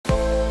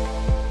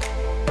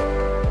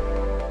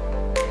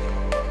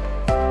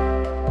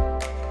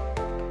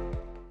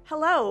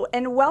Hello,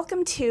 and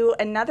welcome to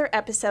another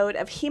episode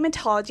of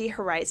Hematology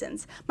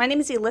Horizons. My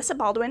name is Elissa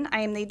Baldwin. I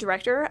am the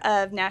Director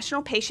of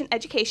National Patient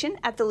Education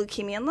at the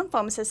Leukemia and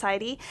Lymphoma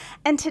Society,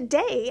 and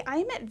today I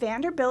am at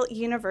Vanderbilt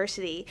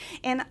University,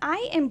 and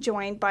I am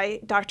joined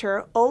by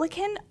Dr.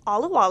 Olaleken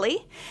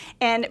Oluwole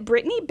and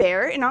Brittney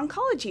Baer, an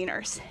oncology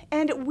nurse,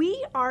 and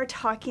we are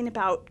talking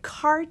about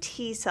CAR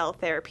T-cell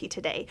therapy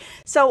today.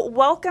 So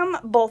welcome,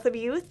 both of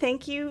you.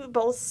 Thank you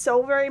both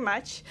so very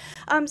much.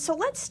 So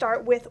let's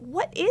start with,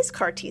 what is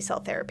CAR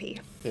T-cell therapy?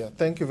 Yeah,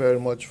 thank you very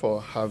much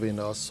for having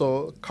us.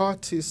 So CAR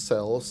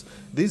T-cells,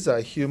 these are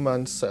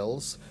human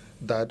cells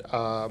that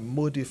are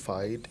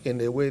modified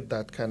in a way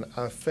that can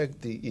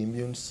affect the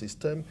immune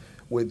system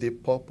with the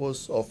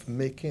purpose of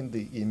making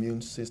the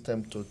immune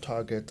system to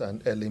target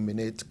and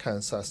eliminate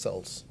cancer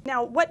cells.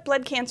 Now, what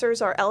blood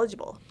cancers are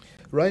eligible?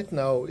 Right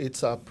now,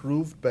 it's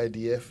approved by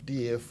the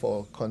FDA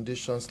for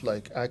conditions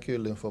like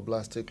acute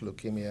lymphoblastic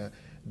leukemia,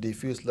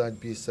 diffuse large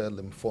B-cell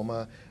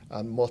lymphoma,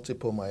 and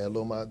multiple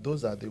myeloma.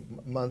 Those are the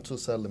mantle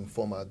cell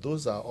lymphoma.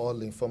 Those are all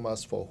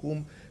lymphomas for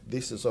whom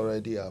this is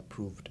already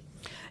approved.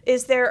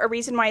 Is there a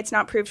reason why it's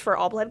not approved for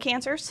all blood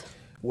cancers?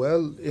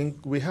 Well,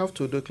 we have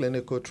to do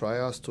clinical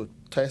trials to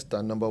test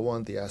that, number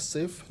one, they are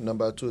safe,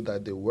 number two,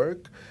 that they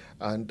work,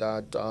 and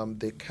that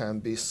they can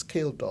be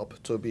scaled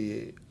up to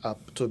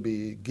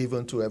be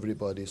given to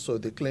everybody. So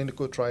the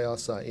clinical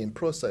trials are in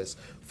process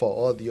for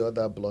all the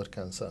other blood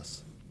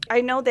cancers. I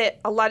know that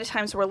a lot of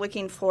times we're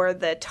looking for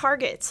the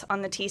targets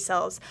on the T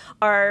cells.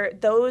 Are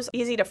those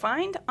easy to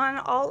find on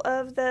all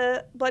of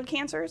the blood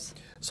cancers?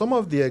 Some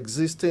of the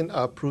existing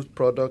approved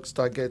products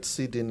target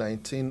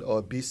CD19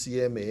 or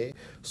BCMA,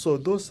 so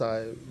those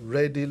are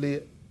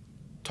readily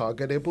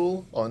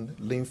targetable on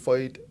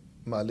lymphoid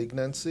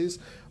malignancies,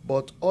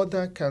 but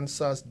other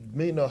cancers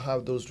may not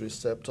have those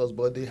receptors,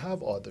 but they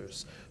have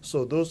others.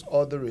 So those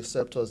other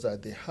receptors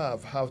that they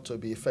have to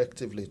be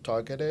effectively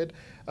targeted,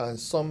 and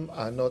some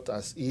are not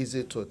as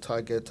easy to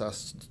target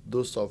as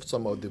those of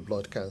some of the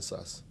blood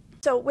cancers.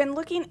 So when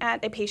looking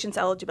at a patient's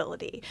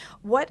eligibility,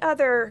 what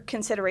other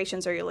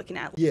considerations are you looking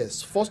at?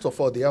 Yes, first of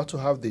all, they have to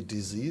have the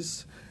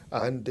disease,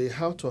 and they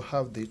have to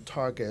have the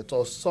target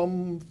or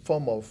some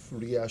form of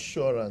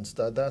reassurance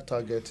that that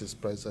target is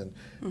present,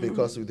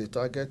 because if the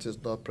target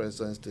is not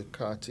present, the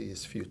CAR T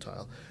is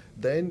futile.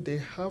 Then they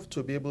have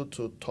to be able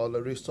to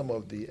tolerate some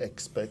of the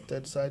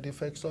expected side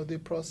effects of the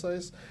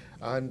process,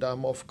 and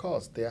of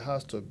course, there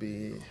has to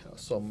be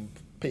some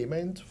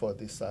payment for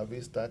the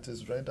service that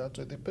is rendered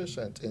to the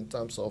patient in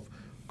terms of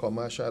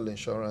commercial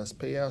insurance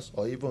payers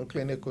or even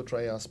clinical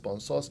trial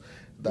sponsors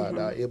that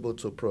are able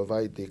to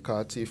provide the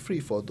CAR T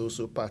free for those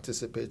who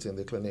participate in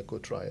the clinical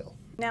trial.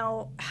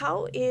 Now,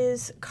 how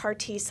is CAR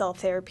T-cell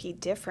therapy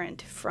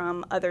different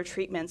from other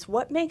treatments?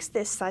 What makes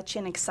this such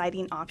an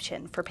exciting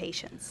option for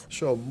patients?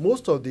 Sure.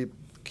 Most of the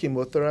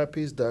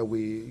chemotherapies that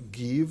we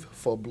give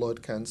for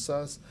blood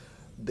cancers,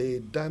 they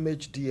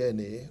damage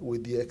DNA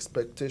with the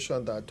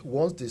expectation that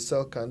once the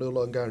cell can no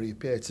longer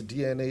repair its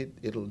DNA,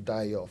 it'll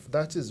die off.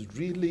 That is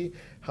really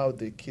how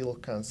they kill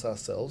cancer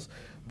cells.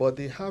 But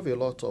they have a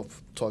lot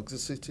of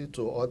toxicity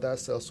to other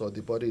cells of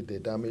the body. They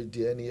damage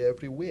DNA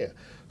everywhere.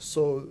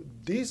 So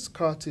these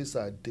CAR Ts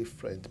are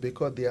different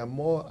because they are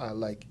more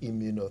like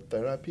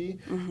immunotherapy.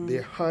 They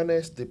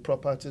harness the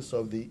properties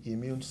of the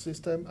immune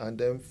system and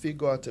then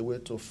figure out a way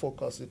to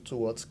focus it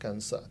towards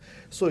cancer.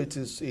 So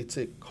it's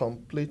a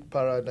complete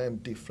paradigm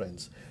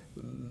difference.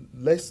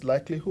 Less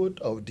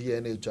likelihood of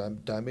DNA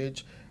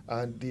damage,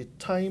 and the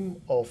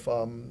time of,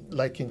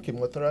 like in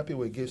chemotherapy,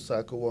 we give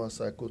cycle 1,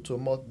 cycle 2.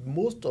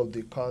 Most of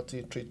the CAR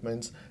T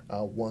treatments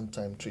are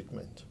one-time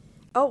treatment.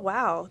 Oh,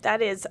 wow.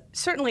 That is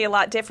certainly a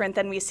lot different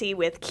than we see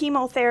with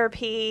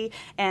chemotherapy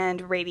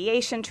and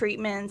radiation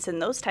treatments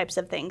and those types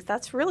of things.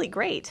 That's really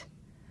great.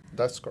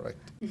 That's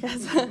correct.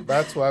 Yes.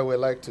 That's why we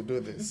like to do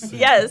this.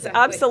 Yes,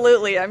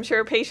 absolutely. I'm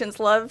sure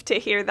patients love to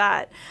hear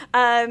that.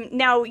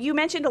 Now, you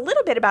mentioned a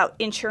little bit about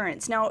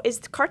insurance. Now, is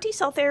CAR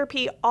T-cell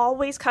therapy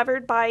always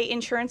covered by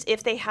insurance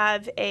if they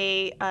have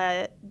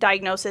a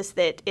diagnosis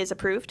that is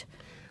approved?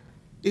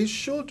 It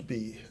should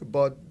be,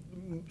 but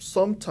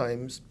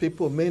sometimes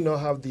people may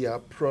not have the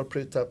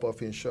appropriate type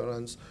of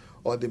insurance,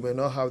 or they may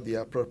not have the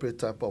appropriate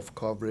type of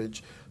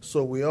coverage.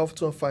 So we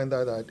often find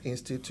that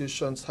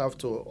institutions have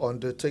to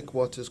undertake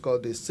what is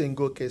called a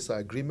single case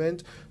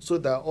agreement so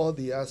that all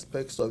the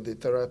aspects of the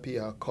therapy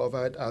are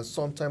covered, and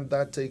sometimes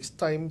that takes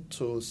time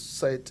to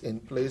set in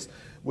place,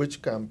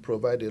 which can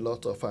provide a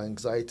lot of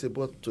anxiety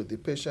both to the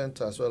patient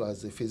as well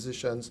as the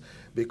physicians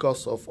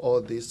because of all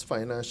these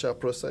financial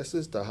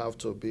processes that have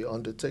to be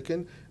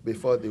undertaken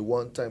before the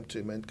one-time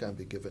treatment can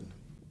be given.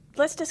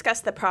 Let's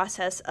discuss the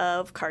process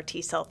of CAR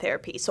T-cell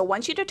therapy. So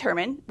once you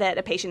determine that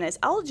a patient is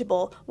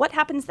eligible, what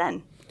happens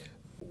then?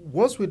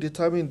 Once we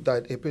determine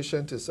that a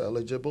patient is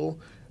eligible,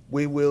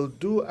 we will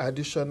do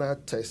additional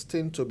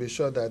testing to be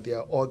sure that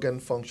their organ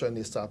function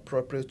is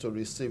appropriate to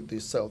receive the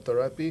cell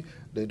therapy.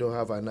 They don't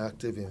have an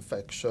active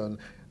infection,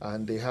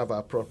 and they have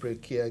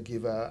appropriate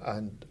caregiver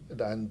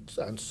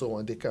and so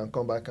on, they can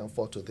come back and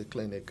forth to the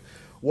clinic.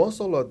 Once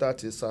all of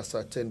that is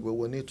ascertained, we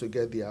will need to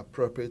get the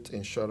appropriate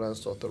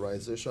insurance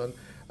authorization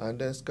and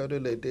then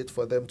schedule a date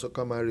for them to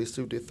come and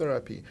receive the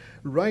therapy.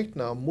 Right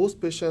now, most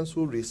patients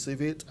who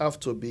receive it have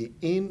to be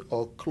in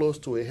or close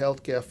to a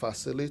healthcare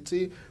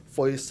facility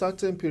for a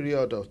certain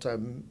period of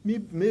time,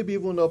 maybe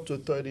even up to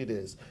 30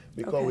 days,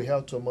 because we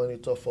have to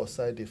monitor for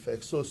side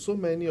effects. So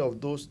many of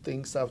those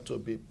things have to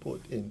be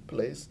put in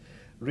place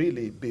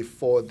really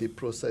before the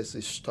process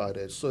is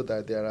started, so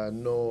that there are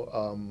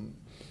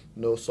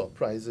no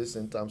surprises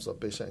in terms of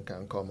patient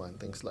can come and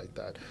things like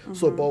that.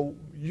 But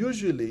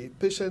usually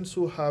patients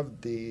who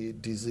have the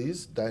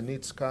disease that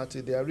needs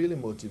CAR-T, they are really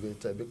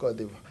motivated because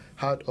they've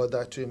had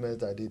other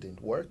treatments that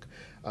didn't work.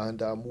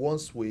 And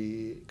once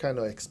we kind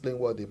of explain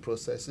what the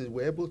process is,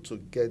 we're able to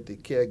get the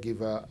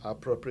caregiver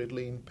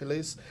appropriately in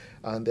place,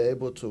 and they're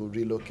able to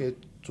relocate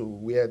to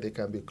where they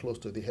can be close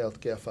to the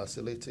healthcare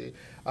facility.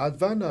 At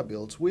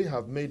Vanderbilt, we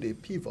have made a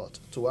pivot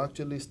to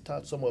actually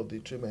start some of the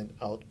treatment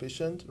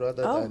outpatient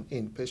rather than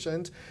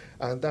inpatient,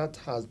 and that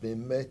has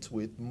been met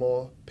with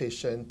more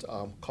patient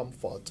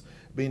comfort,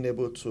 being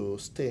able to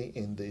stay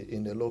in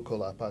the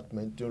local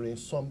apartment during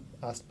some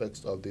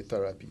aspects of the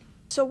therapy.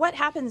 So what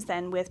happens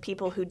then with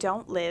people who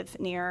don't live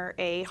near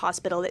a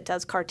hospital that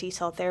does CAR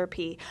T-cell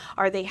therapy?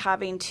 Are they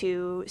having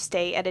to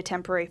stay at a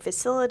temporary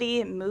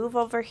facility, move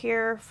over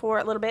here for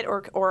a little bit,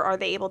 or are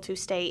they able to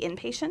stay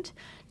inpatient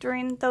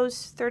during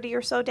those 30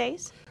 or so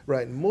days?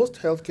 Right. Most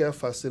healthcare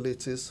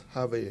facilities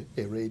have a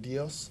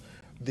radius.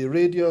 The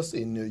radius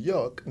in New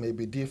York may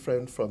be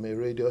different from a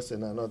radius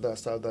in another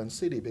southern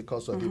city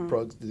because of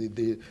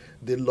the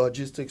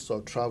logistics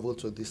of travel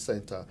to the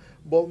center.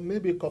 But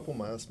maybe a couple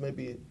miles,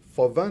 maybe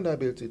for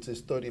Vanderbilt it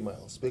is 30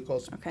 miles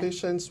because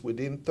patients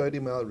within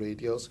 30-mile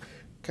radius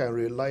can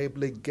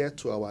reliably get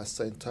to our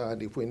center,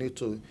 and if we need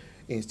to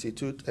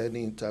institute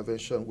any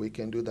intervention, we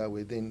can do that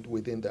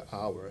within the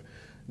hour.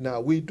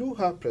 Now, we do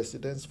have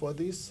precedents for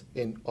this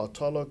in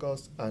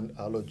autologous and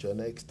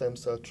allogeneic stem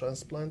cell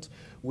transplant,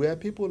 where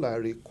people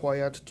are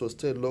required to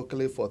stay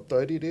locally for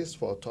 30 days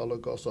for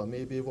autologous, or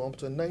maybe even up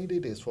to 90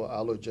 days for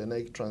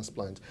allogeneic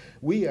transplant.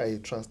 We are a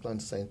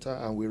transplant center,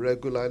 and we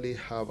regularly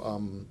have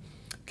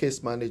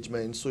case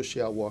management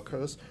social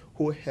workers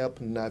who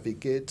help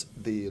navigate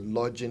the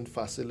lodging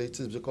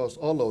facilities, because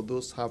all of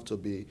those have to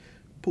be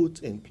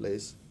put in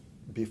place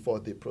before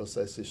the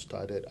process is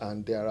started,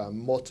 and there are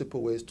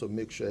multiple ways to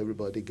make sure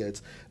everybody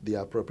gets the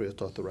appropriate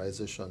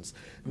authorizations.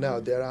 Now,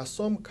 there are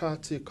some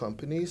CAR-T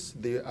companies,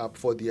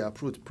 for the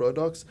approved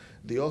products,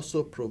 they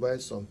also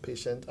provide some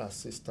patient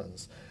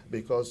assistance,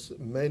 because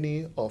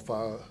many of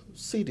our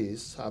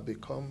cities have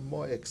become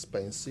more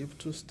expensive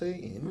to stay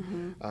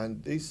in,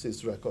 and this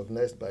is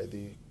recognized by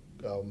the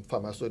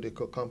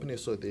pharmaceutical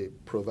companies, so they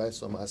provide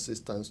some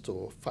assistance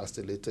to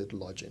facilitate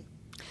lodging.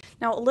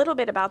 Now, a little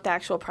bit about the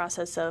actual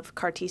process of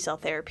CAR T-cell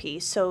therapy.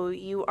 So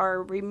you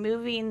are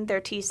removing their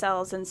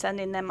T-cells and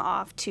sending them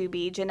off to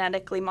be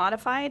genetically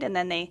modified, and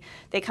then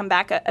they come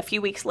back a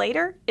few weeks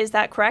later. Is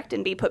that correct,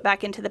 and be put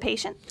back into the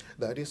patient?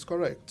 That is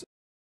correct.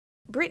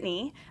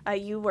 Brittney,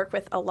 you work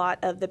with a lot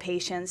of the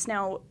patients.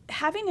 Now,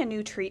 having a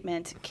new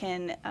treatment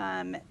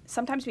can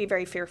sometimes be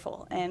very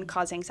fearful and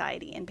cause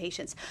anxiety in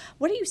patients.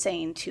 What are you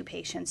saying to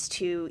patients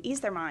to ease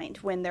their mind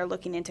when they're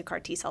looking into CAR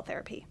T-cell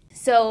therapy?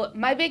 So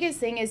my biggest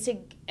thing is to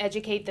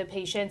educate the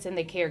patients and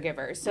the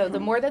caregivers. So the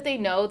more that they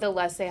know, the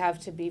less they have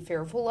to be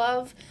fearful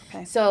of.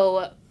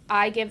 So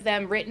I give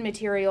them written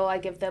material, I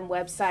give them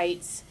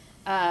websites,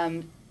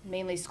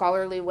 mainly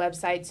scholarly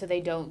websites, so they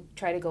don't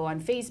try to go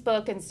on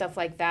Facebook and stuff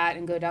like that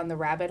and go down the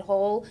rabbit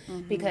hole,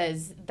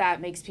 because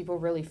that makes people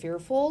really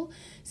fearful.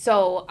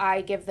 So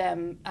I give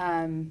them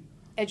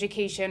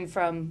education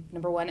from,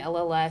 number one,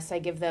 LLS. I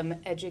give them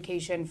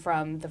education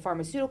from the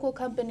pharmaceutical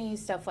companies,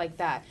 stuff like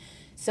that.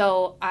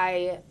 So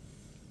I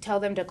tell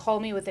them to call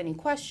me with any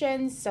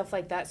questions, stuff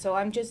like that. So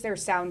I'm just their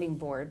sounding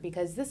board,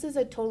 because this is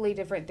a totally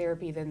different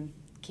therapy than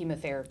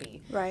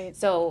chemotherapy. Right.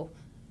 So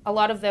a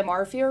lot of them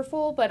are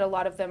fearful, but a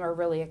lot of them are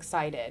really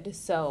excited.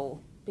 So,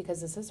 because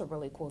this is a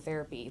really cool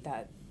therapy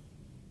that,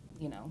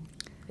 you know,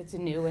 it's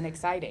new and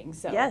exciting.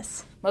 So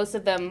yes, most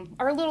of them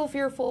are a little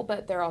fearful,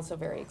 but they're also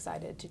very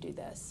excited to do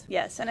this.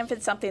 Yes, and if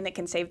it's something that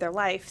can save their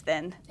life,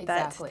 then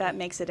that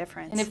makes a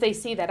difference. And if they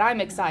see that I'm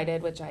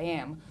excited, which I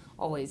am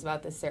always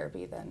about this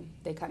therapy, then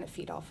they kind of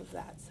feed off of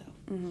that. So.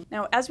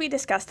 Now, as we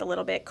discussed a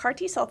little bit, CAR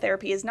T-cell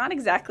therapy is not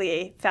exactly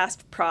a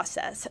fast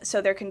process, so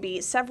there can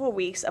be several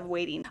weeks of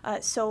waiting.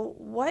 So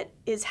what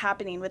is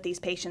happening with these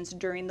patients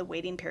during the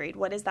waiting period?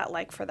 What is that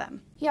like for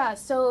them? Yeah,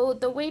 so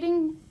the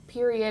waiting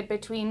period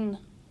between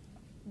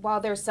while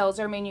their cells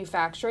are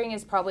manufacturing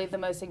is probably the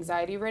most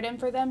anxiety-ridden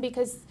for them,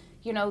 because,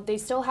 you know, they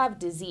still have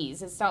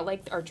disease. It's not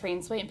like our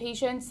transplant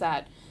patients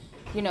that,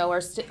 you know,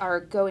 are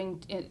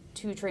going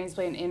to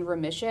transplant in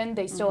remission.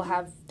 They still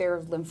have their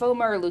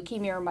lymphoma or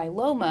leukemia or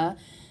myeloma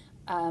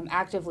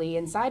actively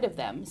inside of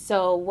them.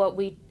 So what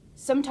we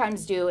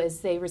sometimes do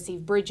is they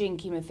receive bridging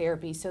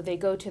chemotherapy. So they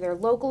go to their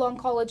local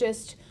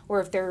oncologist, or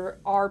if there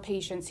are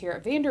patients here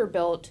at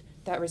Vanderbilt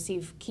that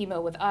receive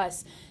chemo with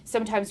us,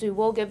 sometimes we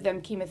will give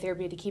them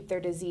chemotherapy to keep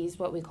their disease,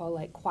 what we call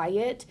like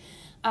quiet,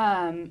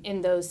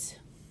 in those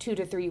 2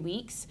 to 3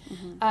 weeks.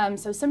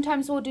 So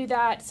sometimes we'll do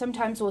that.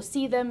 Sometimes we'll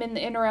see them in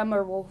the interim,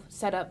 or we'll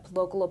set up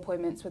local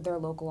appointments with their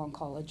local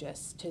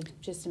oncologist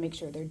just to make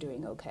sure they're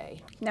doing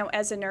okay. Now,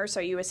 as a nurse,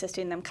 are you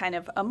assisting them kind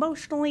of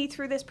emotionally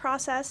through this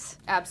process?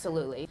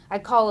 Absolutely. I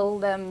call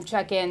them,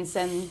 check in,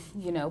 send,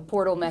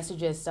 portal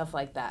messages, stuff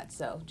like that.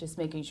 So just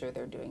making sure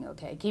they're doing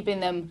okay,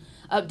 keeping them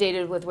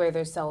updated with where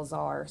their cells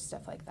are,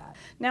 stuff like that.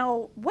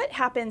 Now, what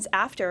happens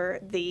after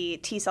the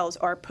T cells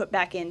are put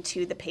back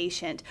into the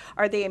patient?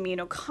 Are they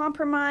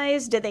immunocompromised?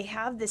 Do they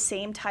have the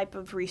same type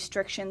of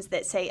restrictions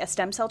that, say, a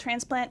stem cell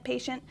transplant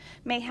patient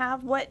may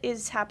have? What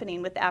is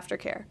happening with the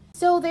aftercare?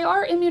 So they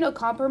are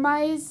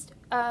immunocompromised.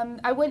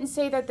 I wouldn't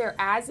say that they're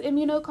as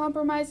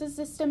immunocompromised as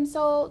the stem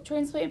cell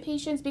transplant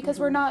patients, because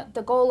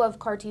the goal of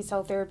CAR T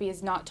cell therapy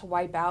is not to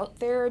wipe out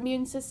their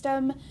immune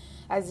system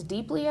as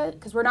deeply,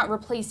 because we're not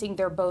replacing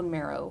their bone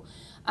marrow.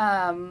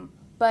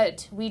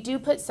 But we do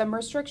put some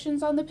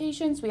restrictions on the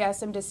patients. We ask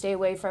them to stay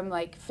away from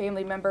like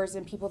family members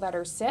and people that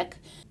are sick,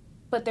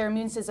 but their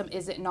immune system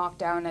isn't knocked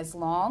down as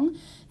long.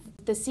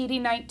 The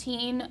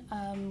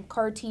CD19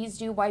 CAR Ts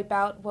do wipe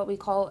out what we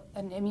call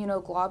an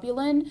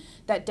immunoglobulin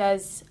that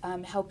does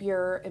help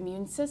your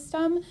immune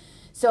system.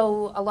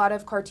 So a lot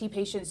of CAR T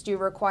patients do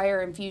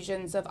require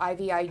infusions of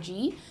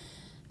IVIG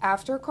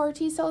after CAR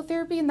T cell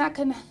therapy, and that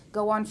can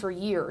go on for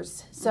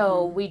years.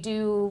 So we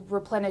do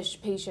replenish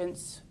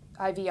patients'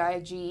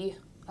 IVIG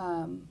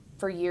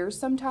for years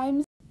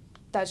sometimes.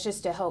 That's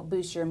just to help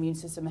boost your immune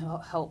system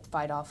and help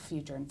fight off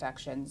future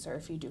infections, or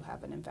if you do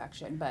have an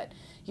infection. But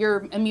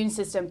your immune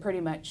system pretty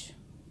much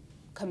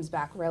comes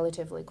back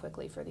relatively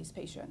quickly for these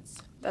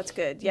patients. That's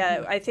good.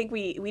 Yeah, I think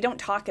we don't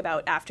talk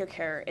about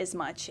aftercare as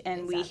much,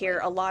 and we hear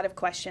a lot of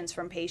questions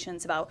from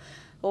patients about,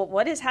 well,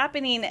 what is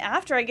happening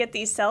after I get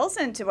these cells?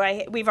 And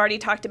we've already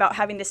talked about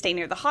having to stay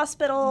near the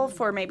hospital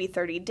for maybe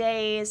 30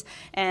 days.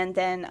 And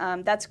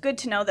then that's good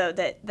to know, though,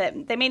 that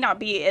they may not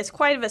be as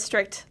quite of a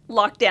strict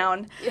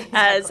lockdown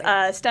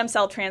as stem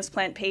cell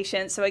transplant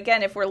patients. So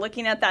again, if we're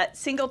looking at that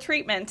single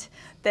treatment,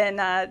 then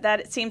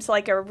that seems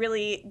like a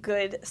really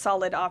good,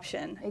 solid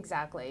option.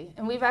 Exactly.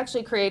 And we've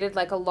actually created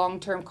like a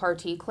long-term CAR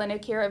T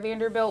clinic here at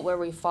Vanderbilt, where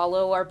we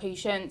follow our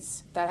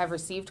patients that have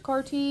received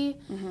CAR T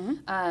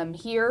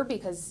here,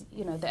 because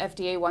the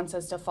FDA wants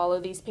us to follow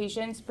these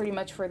patients pretty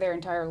much for their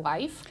entire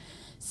life.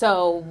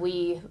 So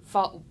we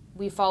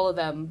follow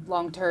them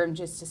long-term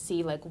just to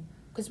see,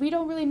 because we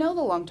don't really know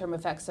the long-term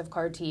effects of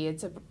CAR T.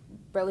 It's a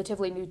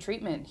relatively new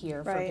treatment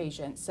here for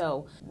patients.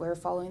 So we're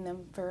following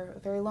them for a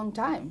very long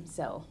time,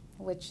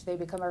 which they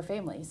become our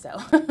family.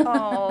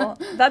 Oh,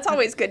 that's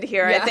always good to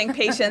hear. I think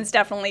patients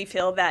definitely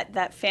feel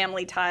that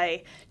family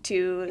tie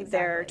to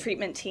their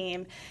treatment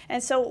team.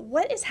 And so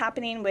what is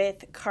happening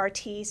with CAR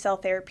T cell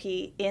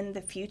therapy in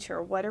the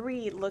future? What are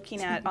we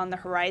looking at on the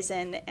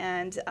horizon?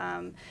 And,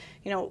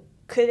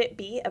 could it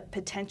be a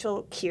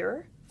potential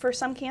cure for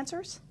some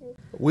cancers?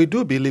 We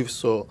do believe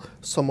so.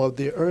 Some of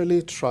the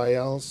early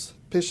trials,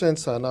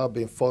 patients are now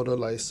being followed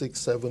like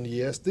 6-7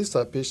 years. These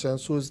are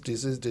patients whose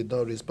disease did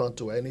not respond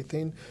to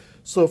anything.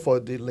 So for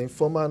the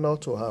lymphoma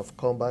not to have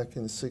come back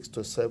in 6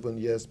 to 7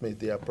 years means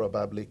they are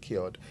probably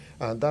cured.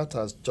 And that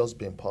has just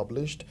been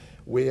published.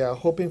 We are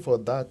hoping for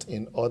that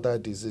in other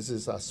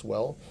diseases as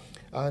well.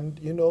 And,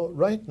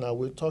 right now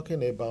we're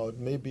talking about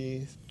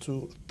maybe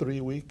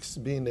 2-3 weeks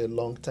being a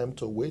long time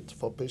to wait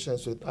for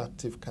patients with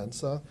active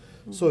cancer.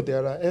 So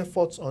there are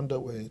efforts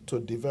underway to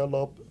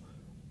develop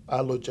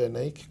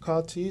allogeneic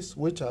CAR Ts,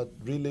 which are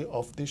really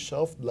off the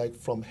shelf, like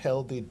from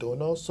healthy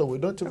donors. So we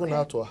don't even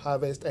have to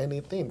harvest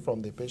anything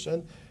from the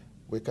patient.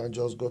 We can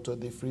just go to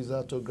the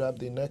freezer to grab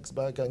the next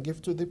bag and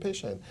give to the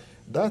patient.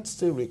 That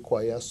still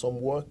requires some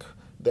work.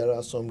 There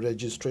are some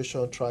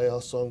registration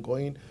trials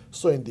ongoing.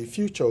 So in the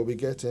future, we'll be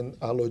getting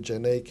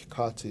allogeneic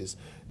CAR Ts.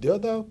 The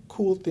other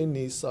cool thing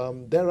is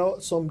there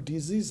are some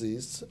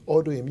diseases,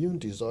 autoimmune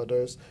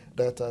disorders,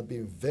 that have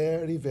been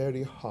very,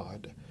 very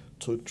hard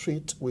to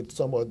treat with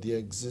some of the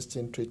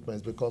existing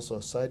treatments because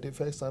of side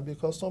effects and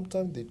because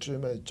sometimes the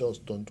treatments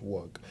just don't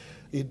work.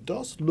 It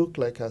does look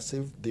like as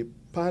if the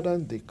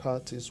pattern the CAR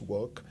Ts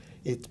work,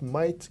 it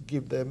might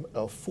give them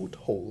a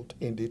foothold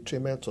in the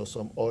treatment of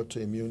some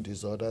autoimmune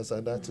disorders,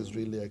 and that is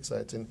really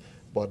exciting.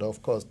 But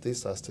of course,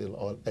 these are still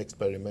all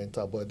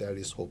experimental, but there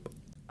is hope.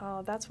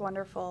 Oh, that's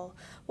wonderful.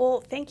 Well,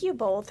 thank you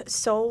both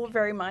so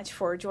very much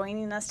for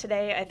joining us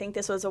today. I think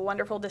this was a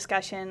wonderful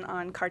discussion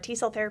on CAR T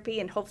cell therapy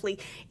and hopefully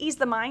ease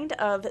the mind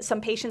of some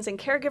patients and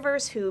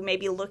caregivers who may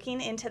be looking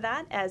into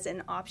that as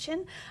an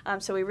option.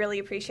 So we really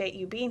appreciate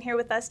you being here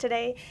with us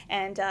today.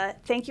 And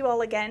thank you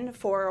all again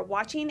for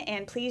watching.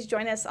 And please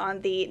join us on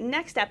the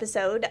next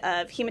episode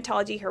of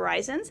Hematology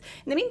Horizons.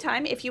 In the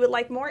meantime, if you would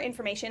like more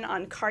information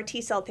on CAR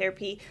T cell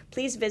therapy,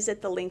 please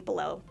visit the link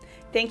below.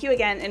 Thank you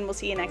again, and we'll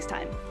see you next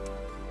time.